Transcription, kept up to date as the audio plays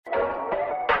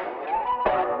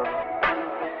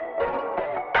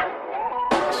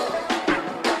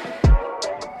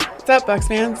up, Bucs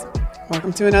fans?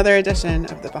 Welcome to another edition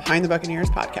of the Behind the Buccaneers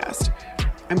podcast.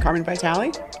 I'm Carmen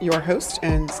Vitale, your host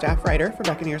and staff writer for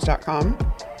Buccaneers.com,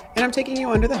 and I'm taking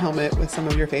you under the helmet with some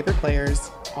of your favorite players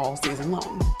all season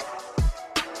long.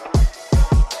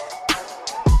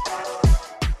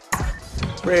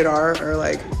 Radar or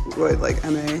like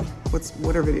MA?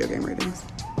 What are video game ratings?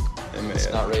 MA. It's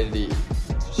not rated E.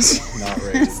 It's not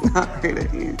rated. It's not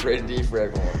rated E. Rated E for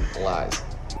everyone. Lies.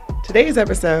 Today's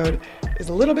episode is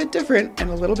a little bit different and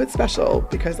a little bit special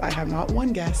because I have not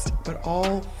one guest, but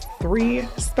all three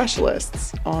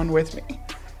specialists on with me.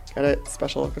 Got it?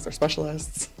 Special because they're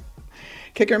specialists.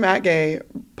 Kicker Matt Gay,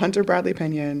 punter Bradley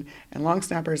Pinion, and long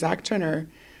snapper Zach Turner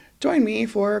join me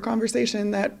for a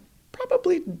conversation that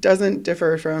probably doesn't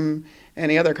differ from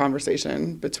any other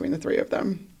conversation between the three of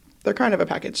them. They're kind of a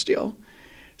package deal.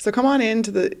 So come on in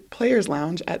to the Players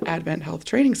Lounge at Advent Health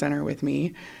Training Center with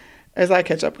me as I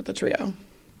catch up with the trio.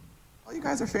 Well, you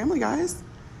guys are family guys.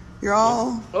 You're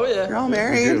all You're all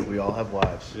married. We all have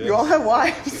wives. Yeah. You all have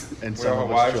wives. And We some all of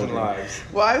have us wives and children. lives.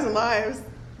 Wives and lives.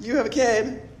 You have a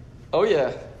kid. Oh,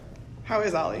 yeah. How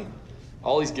is Ollie?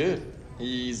 Ollie's good.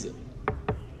 He's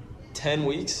 10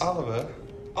 weeks. Oliver.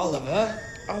 Oliver.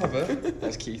 Oliver.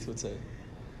 As Keith would say.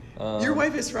 Your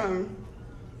wife is from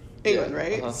England, yeah,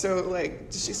 right? uh-huh. So,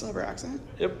 does she still have her accent?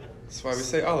 Yep. That's why we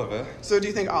say Oliver. So do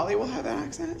you think Ollie will have that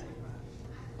accent?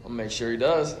 I'll make sure he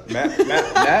does. Matt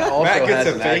also gets has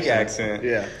a an fake accent. accent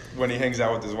Yeah. when he hangs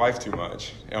out with his wife too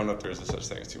much. I don't know if there's a such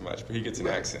thing as too much, but he gets an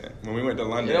accent. When we went to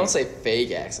London, You don't say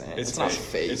fake accent. It's not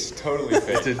fake. It's totally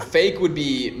fake. Fake would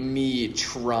be me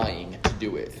trying to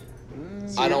do it.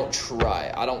 I don't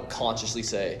try. I don't consciously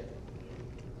say,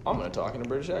 I'm going to talk in a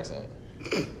British accent.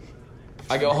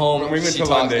 I go home, When we went she to talks,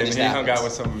 London, it he just hung out happens.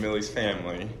 with some of Millie's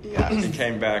family. Yeah. He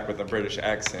came back with a British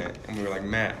accent, and we were like,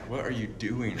 Matt, what are you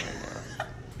doing right now?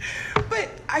 But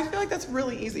I feel like that's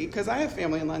really easy because I have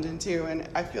family in London too, and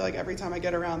I feel like every time I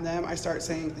get around them, I start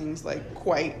saying things like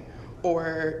quite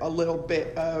or a little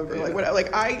bit of or like what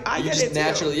like I You get just it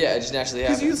naturally, too. yeah, it just naturally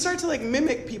Because happens. you start to like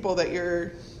mimic people that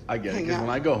you're. I get it, hanging because out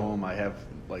when I with. go home, I have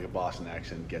like a Boston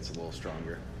accent gets a little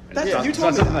stronger. And That's- it's not, you it's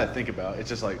told not me something that. I think about. It's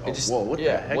just like, It just- whoa, what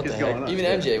the heck is going on? Even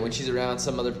Yeah. MJ, when she's around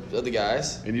some other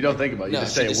guys. And you don't think about it. You No,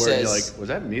 just she say a just word and you're says, like, was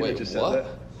that me Wait, that just what? said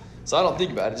that? So I don't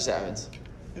think about it, it just happens.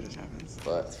 It just happens.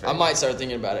 But I might start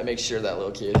thinking about it, make sure that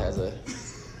little kid has a...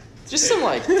 Just some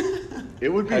like...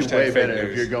 It would be Hashtag way fake better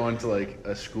news. if you're going to like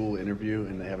a school interview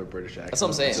and they have a British accent. That's what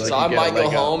I'm saying. like So you I get might a go leg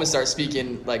up. home and start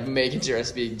speaking, like making sure I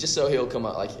speak, just so he'll come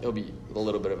out, like he'll be a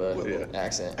little bit of a Yeah.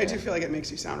 accent. I do feel like it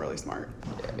makes you sound really smart.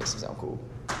 Yeah, it makes him sound cool.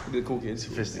 Be the cool kids.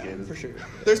 Sophisticated. For sure.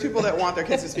 There's people that want their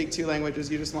kids to speak two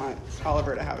languages. You just want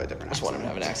Oliver to have a different I just want him to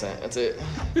have an accent. That's it.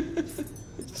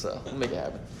 So we'll make it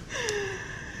happen.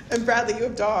 And Bradley, you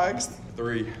have dogs,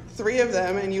 3 3 of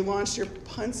them, and you launched your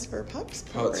Punts for Pups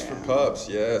program. Putts for pups,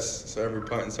 yes. So every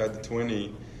punt inside the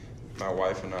 20, my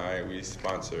wife and I, we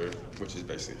sponsor, which is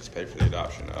basically just pay for the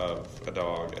adoption of a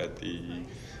dog at the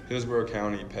Hillsborough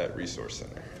County Pet Resource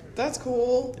Center. That's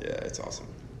cool. Yeah, it's awesome.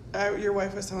 Your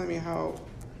wife was telling me how,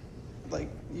 like,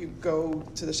 you go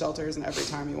to the shelters and every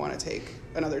time you want to take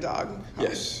another dog home.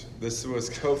 Yes, this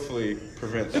was hopefully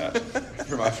prevent that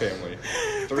for my family.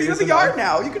 But you have the yard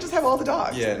now. You could just have all the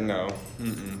dogs. Yeah, no.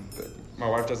 My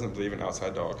wife doesn't believe in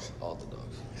outside dogs, All the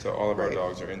dogs. so all of our Right.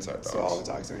 dogs are inside dogs. So all the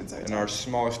dogs are inside. And our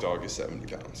smallest dog is 70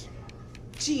 pounds.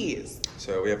 Jeez.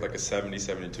 So we have like a 70,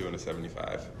 72, and a 75.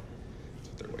 That's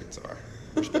what their weights are,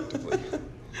 respectively.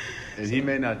 And he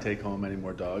may not take home any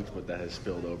more dogs, but that has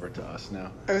spilled over to us now.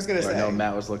 I was gonna I say. know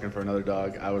Matt was looking for another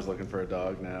dog. I was looking for a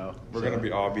dog now. We're So-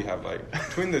 gonna have like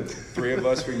between the 3 of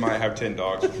us, we might have 10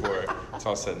 dogs before it's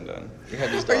all said and done. We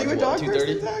had these Are dogs, you a what, dog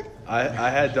 230? person, Zach? I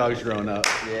had dogs growing up,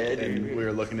 Yeah, and dude. we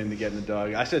were looking into getting a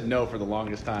dog. I said no for the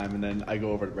longest time, and then I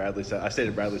go over to Bradley's house. I stayed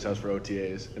at Bradley's house for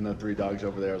OTAs, and the 3 dogs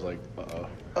over there. I was like,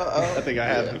 I think I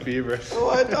have Yeah. the fever.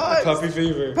 What dogs? Puppy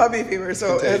fever. Puppy fever.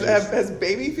 So Contagious. has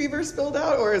baby fever spilled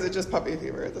out, or is it just puppy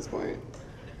fever at this point?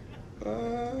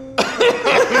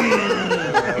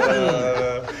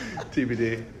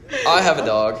 TBD. I have a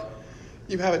dog.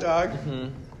 You have a dog? Mm-hmm.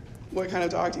 What kind of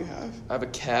dog do you have? I have a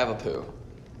Cavapoo.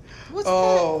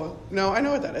 Oh, no, I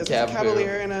know what that is. It's a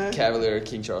Cavalier and a Cavalier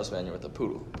King Charles Spaniel with a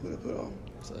poodle. poodle.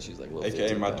 So she's like a little AKA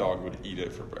 15 my pound. dog would eat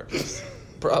it for breakfast.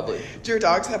 Probably. Do your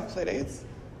dogs have play dates?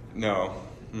 No.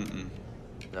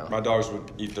 No. My dogs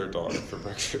would eat their dog for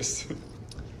breakfast.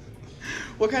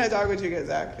 What kind of dog would you get,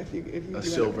 Zach? If you do A end up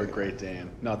silver getting Great Dane.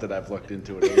 Not that I've looked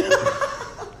into it at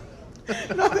all.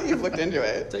 Not that you've looked into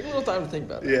it. Take a little time to think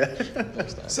about that. Yeah.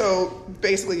 Next time. So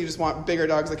basically, you just want bigger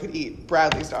dogs that could eat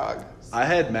Bradley's dog. I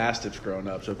had Mastiffs growing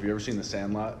up, so if you've ever seen The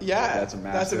Sandlot, Yeah, that's a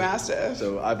Mastiff. that's a Mastiff.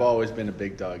 So I've always been a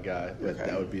big dog guy, but Okay.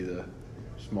 that would be the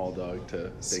small dog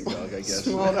to big dog, I guess.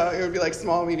 Small dog. It would be like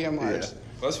small, medium, large. Yeah.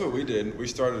 That's what we did. We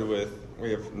started with,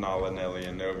 we have Nala, Nelly,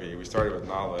 and Novi. We started with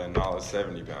Nala, and Nala's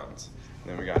 70 pounds.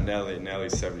 Then we got Nelly,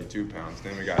 Nelly's 72 pounds.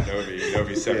 Then we got Novi, and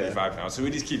Novi's 75 pounds. So we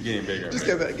just keep getting bigger. and Just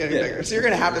bigger. getting bigger. So you're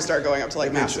going to have to start going up to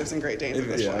like Mastiffs and Great Danes at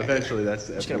this Yeah, point. eventually that's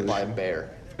the Just gonna buy a bear.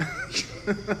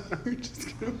 You're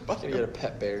just going to buy Gonna get a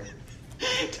pet bear.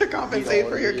 to compensate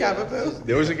for your Yeah. Cavapoo.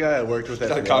 There was a guy I worked with at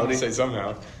Gotta Fidelity. compensate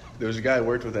somehow. There was a guy I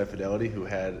worked with at Fidelity who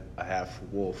had a half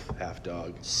wolf, half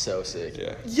dog. So sick.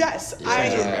 Yeah. Yes, Those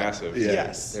things are Yeah. massive. Yeah.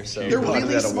 Yes, They're so He they're good. bought it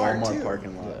really at a smart Walmart too.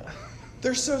 parking lot. Yeah.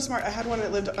 They're so smart. I had one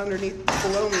that lived underneath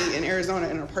below me in Arizona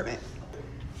in an apartment.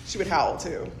 She would howl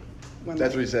too. When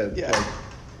That's what he said. Yeah. Like,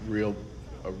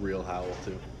 a real howl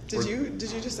too. Did you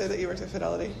just say that you worked at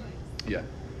Fidelity? Yeah.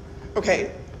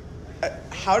 Okay.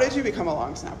 How did you become a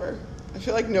long snapper? I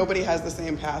feel like nobody has the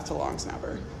same path to long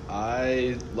snapper.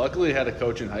 I luckily had a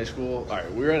coach in high school. All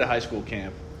right, we were at a high school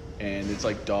camp, and it's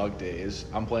like dog days.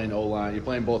 I'm playing O-line. You're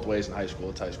playing both ways in high school.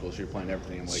 It's high school, so you're playing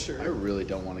everything. I'm like, Sure. I really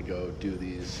don't want to go do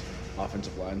these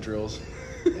offensive line drills.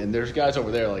 And there's guys over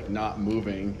there like not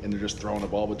moving, and they're just throwing a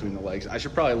ball between the legs. I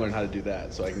should probably learn how to do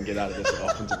that so I can get out of this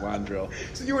offensive line drill.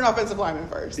 So you were an offensive lineman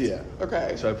first. Yeah.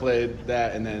 Okay. So I played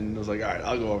that, and then was like, all right,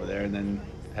 I'll go over there, and then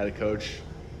had a coach.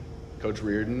 Coach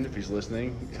Reardon, if he's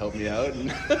listening, helped me out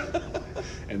and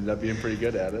ended up being pretty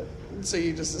good at it. So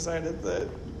you just decided that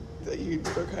you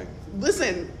okay.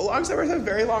 Listen, long snappers have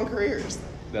very long careers.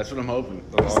 That's what I'm hoping.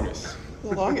 The longest. The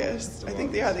longest. I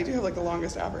think they do have like the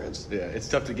longest average. Yeah, it's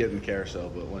tough to get in the carousel,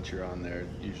 but once you're on there,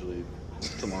 usually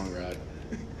it's a long ride.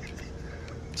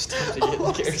 It's tough to get in the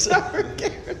Long carousel. snapper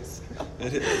carousel.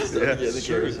 It is. It's tough to get in the It's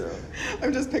true. carousel.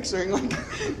 I'm just picturing like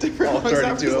different All long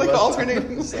snappers 32 of like us.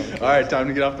 alternating. All right, time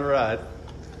to get off the ride.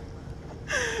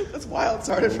 That's wild.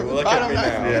 Started from the Look at bottom. me now.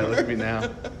 now. Yeah, look at me now.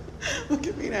 Look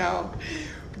at me now.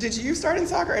 Did you start in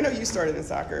soccer? I know you started in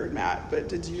soccer, Matt, but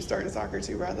did you start in soccer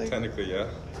too, Bradley? Technically, yeah.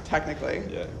 Technically.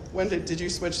 Yeah. When did you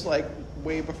switch like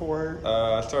way before?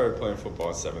 I started playing football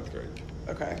in 7th grade.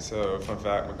 Okay. So, fun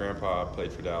fact, my grandpa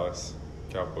played for Dallas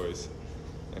Cowboys,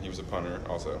 and he was a punter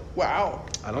also. Wow.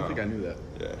 I don't think I knew that.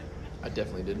 Yeah. I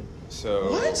definitely didn't.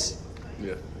 So What?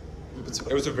 Yeah.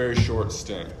 It was a very short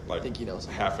stint, like think he knows.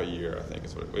 half a year, I think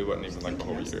is what it wasn't even like the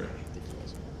whole year.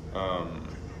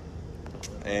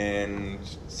 And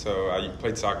so I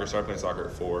played soccer. Started playing soccer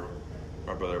at 4.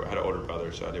 My brother I had an older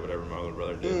brother, so I did whatever my older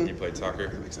brother did. He played soccer,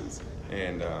 That makes sense.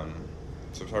 and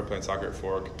so I started playing soccer at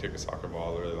 4. Could kick a soccer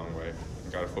ball a really long way.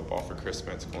 Got a football for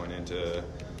Christmas going into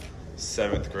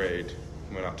 7th grade.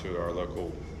 Went out to our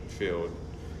local field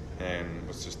and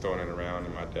was just throwing it around,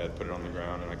 and my dad put it on the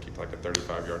ground, and I kicked like a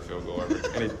 35-yard field goal.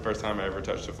 First time I ever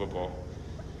touched a football.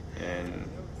 And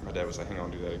my dad was like, hang on,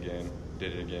 do that again.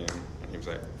 Did it again. And he was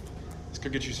like, let's go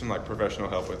get you some like professional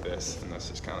help with this. And that's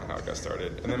just kind of how it got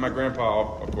started. And then my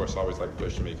grandpa, of course, always like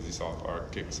pushed me because he saw our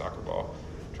kick the soccer ball,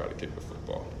 try to kick the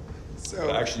football. So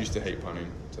But I actually used to hate punting,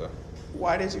 so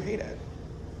why did you hate it?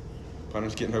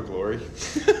 punting's getting no glory.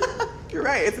 You're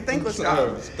right. It's a thankless It's job.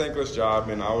 a thankless job,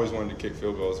 and I always wanted to kick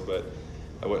field goals, but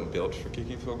I wasn't built for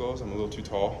kicking field goals. I'm a little too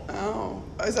tall. Oh,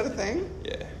 is that a thing?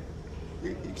 Yeah,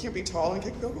 You can't be tall and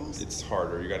kick field goals. it's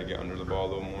harder. You got to get under the ball a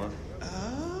little more,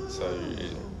 Oh. so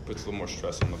it puts a little more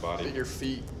stress on the body. Bigger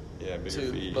feet. Yeah, bigger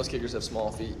Too. feet. Most kickers have small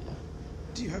feet.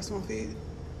 Do you have small feet?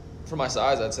 For my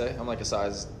size, I'd say I'm like a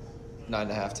size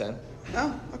 9.5, 10.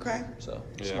 Oh, okay. So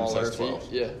Yeah, I'm smaller size feet.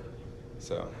 12. Yeah.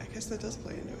 So, I guess that does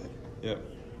play into it. yep.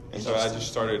 And so I just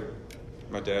started.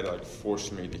 My dad like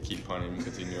forced me to keep punting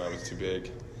because he knew I was too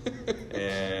big,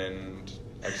 and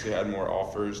actually had more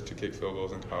offers to kick field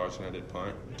goals in college than I did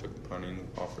punt. Took the punting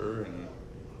offer, and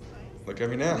look at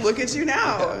me now. Look at you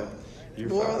now. You're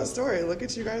Moral of the fine. story. Look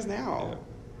at you guys now. Yeah.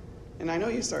 And I know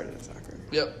you started in soccer.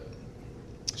 Yep.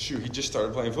 Shoot, he just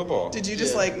started playing football. Did you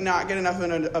just Yeah. like not get enough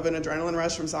of an adrenaline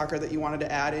rush from soccer that you wanted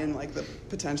to add in like the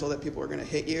potential that people were going to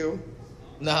hit you?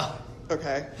 No.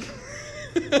 Okay.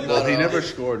 Well, he no. never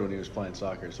scored when he was playing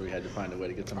soccer, so we had to find a way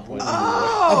to get some points.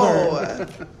 Oh!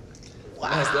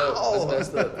 Messed up. Wow!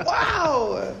 That's messed up.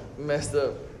 Wow! Messed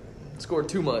up. Scored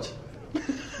too much.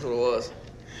 That's what it was.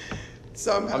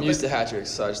 So I'm used to hat tricks,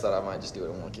 so I just thought I might just do it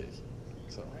in one kick.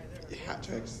 So hat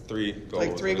tricks, 3 goals.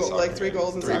 Like three in a goal- soccer like three game.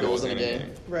 goals in 3 soccer. goals in a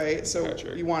game. right? So Hat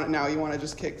trick. you want to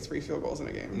just kick 3 field goals in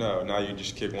a game. No, now you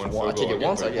just kick one I field goal. kick it and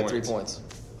once, I 3 get 3 points.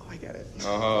 Oh, I get it.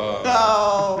 Oh.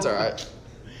 Oh, It's all right.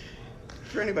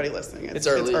 For anybody listening, It's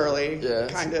early. Yeah.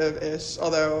 Kind of ish.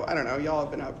 Although I don't know, y'all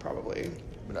have been up probably.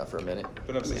 Been up for a minute.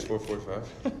 Been up since 4:45.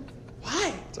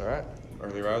 Why? It's all right.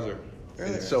 Early riser.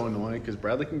 It's so annoying because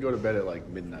Bradley can go to bed at like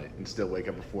midnight and still wake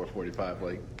up at 4:45.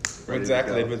 Like When Zach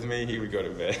lived with me, he would go to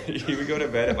bed. He would go to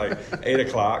bed at like 8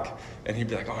 o'clock, and he'd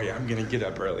be like, "Oh yeah, I'm gonna get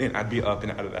up early," and I'd be up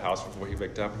and out of the house before he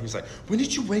waked up. And he's like, "When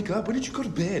did you wake up? When did you go to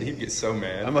bed?" He'd get so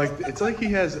mad. I'm like, it's like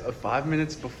he has 5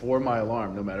 minutes before my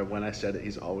alarm. No matter when I set it,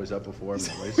 he's always up before me.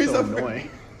 It's so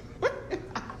annoying.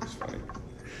 It's funny.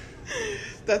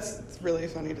 That's really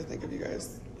funny to think of you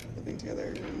guys living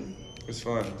together. And It was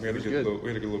fun. We had a good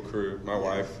little crew. My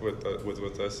wife was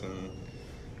with us, and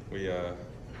we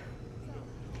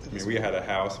we had a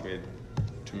house. We had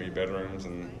too many bedrooms,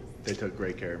 and they took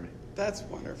great care of me. That's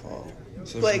wonderful.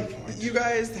 So Like, you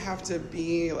guys have to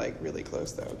be like really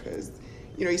close though, because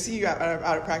you see you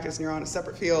out of practice and you're on a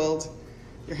separate field,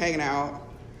 you're hanging out.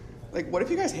 Like, what if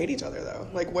you guys hate each other though?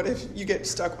 Like, what if you get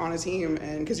stuck on a team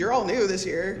and because you're all new this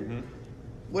year? Mm-hmm.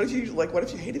 What if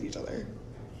you hated each other?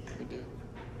 We do.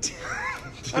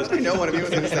 How did I know one of you was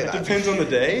going to say that? Depends on the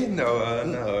day. No.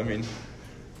 I mean,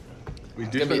 We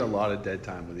do spend a lot of dead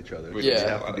time with each other. We We do.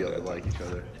 have to be able to like each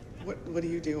other. What do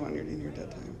you do in your dead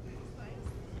time?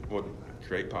 well,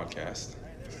 great podcast.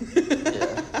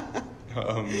 Yeah.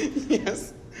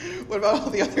 Yes. What about all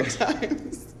the other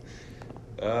times?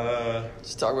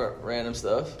 Just talk about random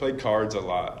stuff. Played cards a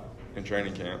lot in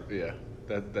training camp. Yeah,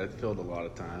 that filled a lot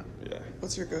of time. Yeah.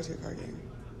 What's your go-to card game?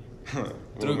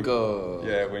 Truco.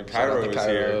 Yeah, when Shout out Cairo to was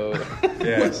Cairo. here.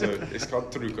 Yeah, so it's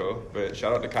called Truco. But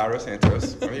shout out to Cairo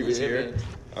Santos when he was Yeah, here.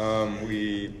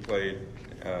 We played.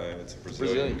 It's a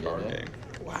Brazilian card game, yeah. game.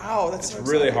 Wow, that's It's so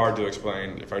really exciting. hard to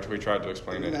explain. If we tried to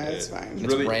explain it, No, it's fine. It's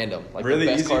really random. Like really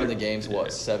the best easy card to- in the game's what? yeah.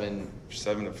 7.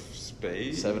 7 of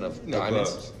spades. 7 of no, diamonds?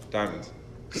 clubs. Diamonds.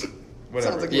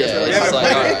 Whatever. Sounds like Yeah, really it's haven't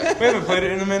like, played. all right. We haven't played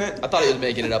it in a minute. I thought he was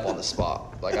making it up on the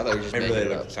spot. Like, I thought he was just It making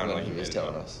really it up. sounded like he he was made it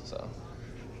telling up. us. So,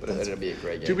 but it'll be a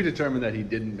great To game. be determined that he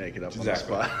didn't make it up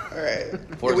Exactly. on the spot. All right.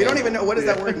 For We don't example. even know what does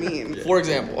that word mean. For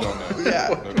example.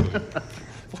 Yeah.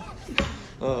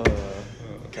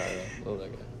 Cairo. Oh,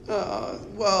 that guy.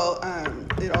 Well,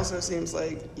 it also seems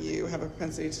like you have a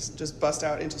propensity to just bust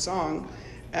out into song,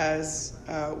 as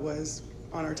was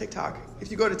on our TikTok.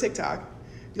 If you go to TikTok,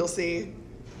 you'll see.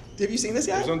 Have you seen this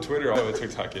yet? It's on Twitter. All the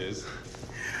TikTok is.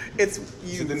 It's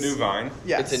Is it the new Vine?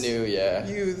 Yes. It's a new, yeah.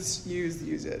 Use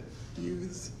it.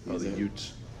 Use Oh, the it.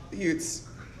 Utes. The Utes,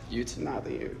 Youth. not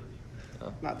the Ute.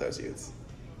 Oh. Not those Utes.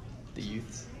 The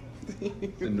youths.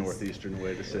 The northeastern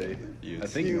way to say. Utes. I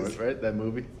think Utes. north, right? That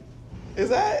movie. Is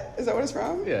that what it's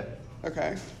from? Yeah.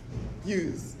 Okay.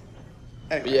 Use.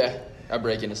 Anyway. But yeah, I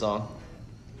break into song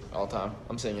all the time.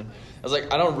 I'm singing. I was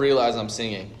like, I don't realize I'm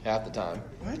singing half the time.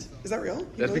 What? Is that real?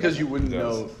 That's really because does you that? wouldn't It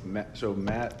does. know. So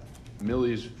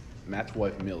Matt's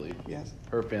wife Millie. Yes.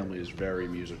 Her family is very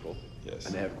musical. Yes.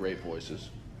 And they have great voices.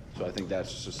 So I think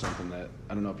that's just something that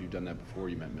I don't know if you've done that before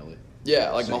you met Millie.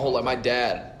 Yeah, like my Sing whole all life.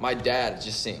 the My dad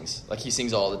just sings. Like he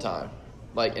sings all the time.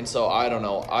 Like, and so I don't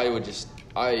know. I am just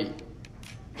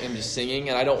singing,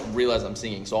 and I don't realize I'm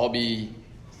singing. So I'll be.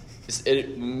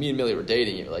 Me and Millie were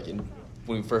dating. Like when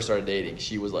we first started dating,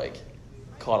 she was like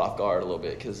caught off guard a little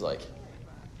bit because like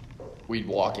we'd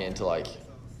walk into like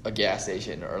a gas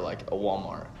station or like a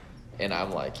Walmart, and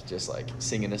I'm like just like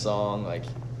singing a song like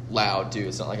loud too.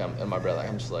 It's not like I'm and my brother. Like,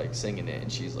 I'm just like singing it,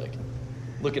 and she's like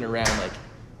looking around like,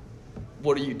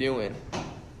 "What are you doing?"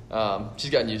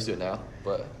 She's gotten used to it now,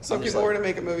 but So I'm if just people like, were to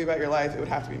make a movie about your life, it would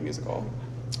have to be musical.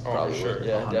 Oh, probably for sure. would.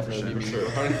 Yeah, 100%, definitely be For me. sure.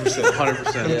 100%.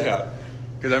 100%. Yeah.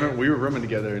 Because I remember we were rooming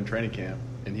together in training camp,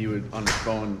 and he would on his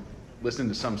phone listen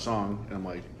to some song, and I'm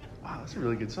like, "Wow, that's a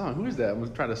really good song. Who is that?"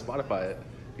 I'm trying to Spotify it.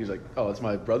 He's like, "Oh, it's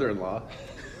my brother-in-law."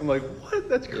 I'm like, "What?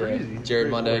 That's crazy." Yeah. Jared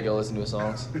Great Monday, boy. go listen to his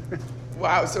songs.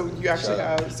 Wow. So you actually Shout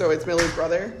out. have. So it's Millie's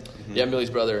brother, Yeah, Millie's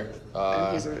brother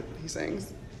and he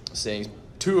sings. sings.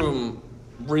 2 of them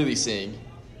really sing.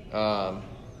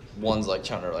 One's like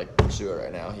trying to like pursue it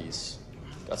right now. He's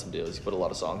got some deals. He's put a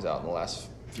lot of songs out in the last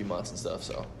few months and stuff.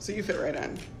 So So you fit right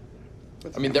in.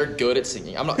 I mean, they're good at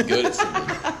singing. I'm not good at singing.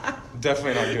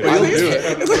 Definitely not good. I at do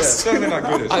it. Definitely not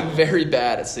good at I'm it. very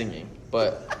bad at singing,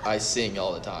 but I sing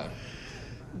all the time.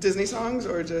 Disney songs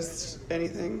or just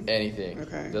anything? Anything.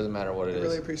 Okay. Doesn't matter what I it is.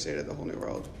 really appreciated the whole new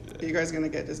world. Are you guys gonna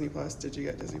get Disney Plus? Did you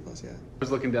get Disney Plus yet? I was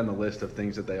looking down the list of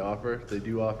things that they offer. They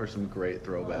do offer some great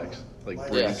throwbacks, like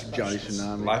Yeah. Johnny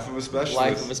Tsunami. Life of a specialist.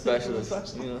 Life of a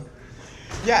specialist. You know.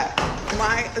 Yeah,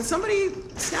 somebody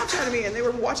Snapchatted me and they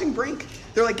were watching Brink.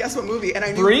 They're like, guess what movie? And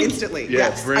I knew Brink? instantly. Yeah,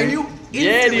 yes, Brink. I knew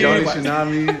Yeah, instantly. dude. what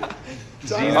Johnny it was. Tsunami.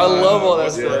 Johnny- Xena. I love all that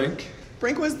What's stuff. Brink?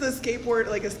 Brink was the skateboard,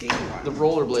 like a skating one. The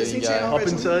rollerblading Disney guy. Channel Pup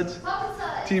and original.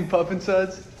 Suds? Team Pup and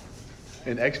Suds?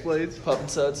 And X-Blades? Pup and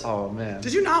Suds. Oh, man.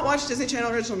 Did you not watch Disney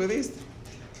Channel original movies?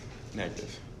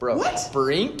 Negative. Bro, What?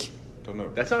 Brink? Don't know.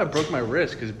 That's how I broke my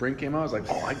wrist, because Brink came out. I was like,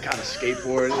 oh, I got a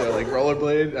skateboard or like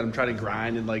rollerblade. And I'm trying to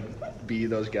grind and like be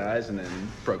those guys, and then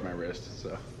broke my wrist.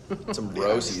 So Some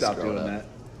Rosies stop growing doing up.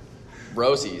 that.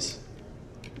 Rosies.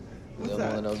 What's The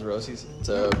that? one that knows Rosies?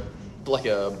 It's like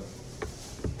a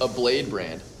blade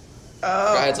brand.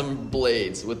 Oh. I had some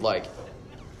blades with like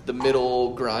the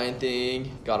middle grind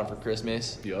thing. Got them for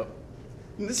Christmas. Yup.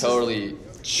 This is- Totally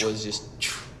was just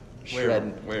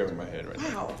shredding. Way over my head right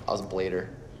now. Wow. I was a blader.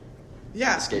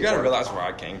 Yeah. Skate. You gotta realize where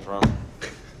I came from.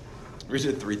 We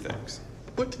did 3 things.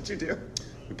 What did you do?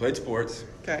 We played sports.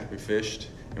 Okay. We fished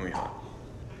and we hunted.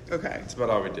 Okay. That's about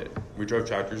all we did. We drove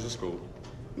tractors to school.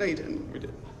 No, you didn't. We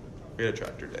did. We had a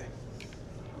tractor day.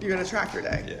 You got a tractor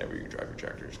day. Yeah, we could drive your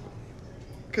tractor to school.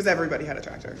 Because everybody had a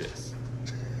tractor. Yes.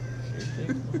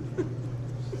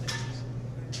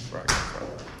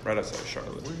 Right outside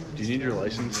Charlotte. Do you need your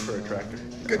license for a tractor?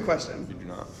 Good question. You do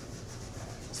not.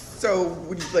 So,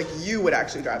 would you would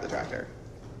actually drive the tractor?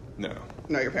 No.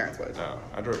 No, your parents would. No.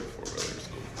 I drove a 4-wheeler to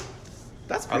school.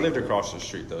 That's I pretty lived cool. across the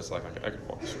street though, so like I could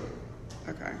walk through it.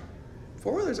 Okay.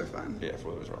 4-wheelers are fun. Yeah,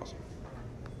 4-wheelers are awesome.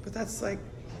 But that's like,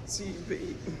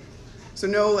 so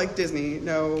no like Disney,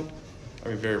 no I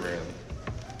mean, very rarely.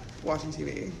 watching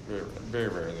TV. Very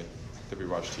rarely did we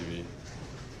watch TV.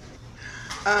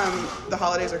 The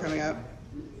holidays are coming up.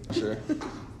 Sure. Do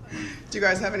you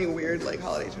guys have any weird like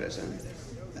holiday traditions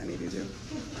that any of you do?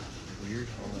 Weird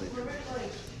holiday.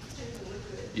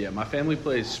 Yeah, my family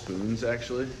plays spoons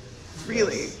actually.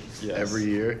 Really? Yes. Every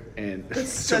year, and That's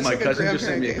so such my a good cousin just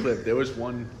sent me a grandparent clip. There was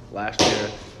one last year.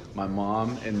 My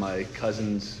mom and my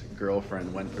cousin's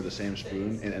girlfriend went for the same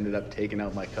spoon and ended up taking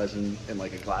out my cousin, and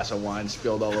like a glass of wine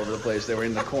spilled all over the place. They were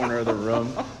in the corner of the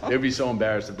room. They'd be so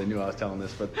embarrassed if they knew I was telling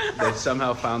this, but they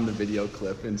somehow found the video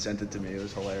clip and sent it to me. It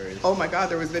was hilarious. Oh my God,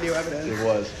 there was video evidence. It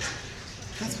was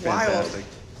That's wild. fantastic.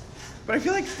 But I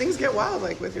feel like things get wild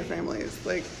like with your families.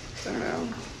 Like I don't know.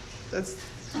 That's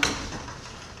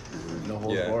No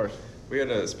holds Yeah. barred. We had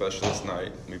a specialist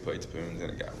night. We played spoons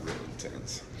and it got real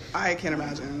intense. I can't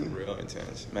imagine. Real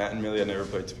intense. Matt and Millie had never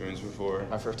played spoons before.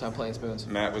 My first time playing spoons.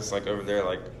 Matt was like over there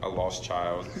like a lost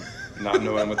child, not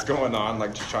knowing what's going on,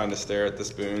 like just trying to stare at the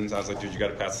spoons. I was like, dude, you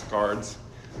gotta pass the cards.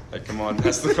 Like, come on,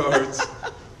 pass the cards.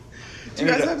 Do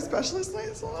you guys have specialist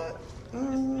nights a lot?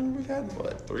 We've had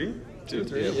what, 3? 2,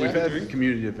 3? Yeah, We've Yeah. had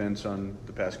community events on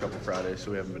the past couple Fridays,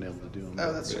 so we haven't been able to do them.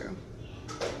 Oh, that's true.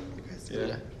 You guys do Yeah.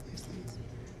 nice things.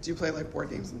 Do you play like board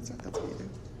games and stuff? That's what you do.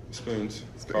 Spoons,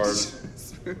 cards,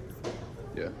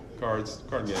 Yeah. cards,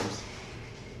 card games,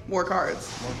 More cards.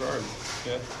 more cards.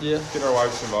 Yeah. Yeah. Get our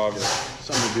wives involved.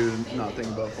 Something to do to not think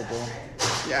about football.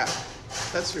 Yeah,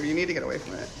 that's true. You need to get away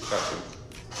from it That's it.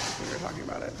 when you were talking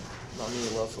about it. Not me,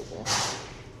 I love football.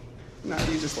 No,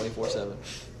 you just 24/7.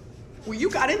 Well, you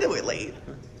got into it late.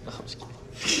 No, I'm just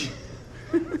kidding.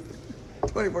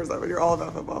 24/7. You're all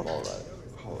about football. I'm all about it.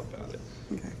 All about it.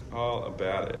 Okay. All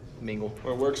about it. Mingle.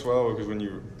 Well, it works well because when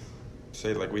you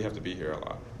say, like, we have to be here a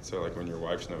lot. So, like, when your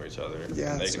wives know each other Yeah, and they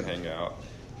that's can true. hang out,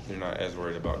 you're not as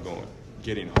worried about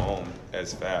getting home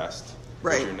as fast.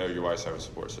 Right. Because you know your wives have a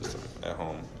support system at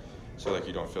home. So, like,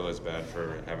 you don't feel as bad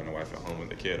for having a wife at home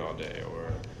with a kid all day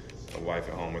or a wife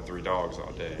at home with 3 dogs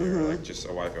all day or, like, just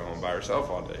a wife at home by herself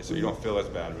all day. So you don't feel as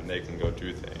bad when they can go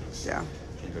do things. Yeah.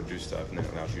 And go do stuff, and it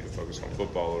allows you to focus on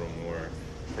football a little more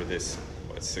for this,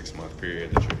 6-month period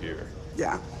that you're here.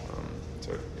 Yeah.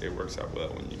 So it works out well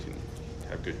when you can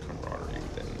have good camaraderie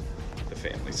within the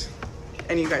families.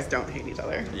 And you guys don't hate each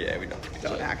other. Yeah, we don't.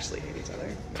 Don't actually hate each other.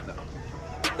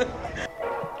 No.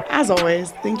 As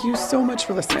always, thank you so much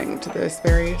for listening to this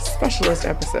very specialist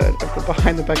episode of the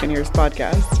Behind the Buccaneers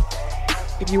podcast.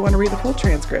 If you want to read the full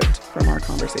transcript from our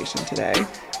conversation today,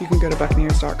 you can go to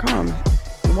buccaneers.com.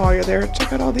 And while you're there,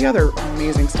 check out all the other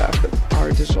amazing stuff that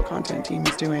our digital content team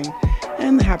is doing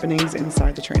and the happenings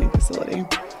inside the training facility.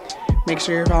 Make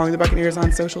sure you're following the Buccaneers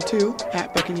on social too,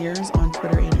 at Buccaneers on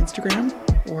Twitter and Instagram,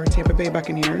 or Tampa Bay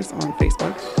Buccaneers on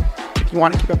Facebook. If you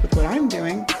want to keep up with what I'm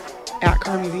doing, at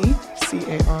CarmyV,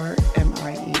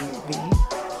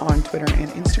 CarmyV, on Twitter and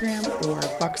Instagram, or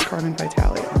Bucks Carmen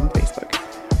Vitale on Facebook.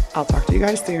 I'll talk to you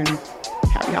guys soon.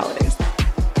 Happy holidays.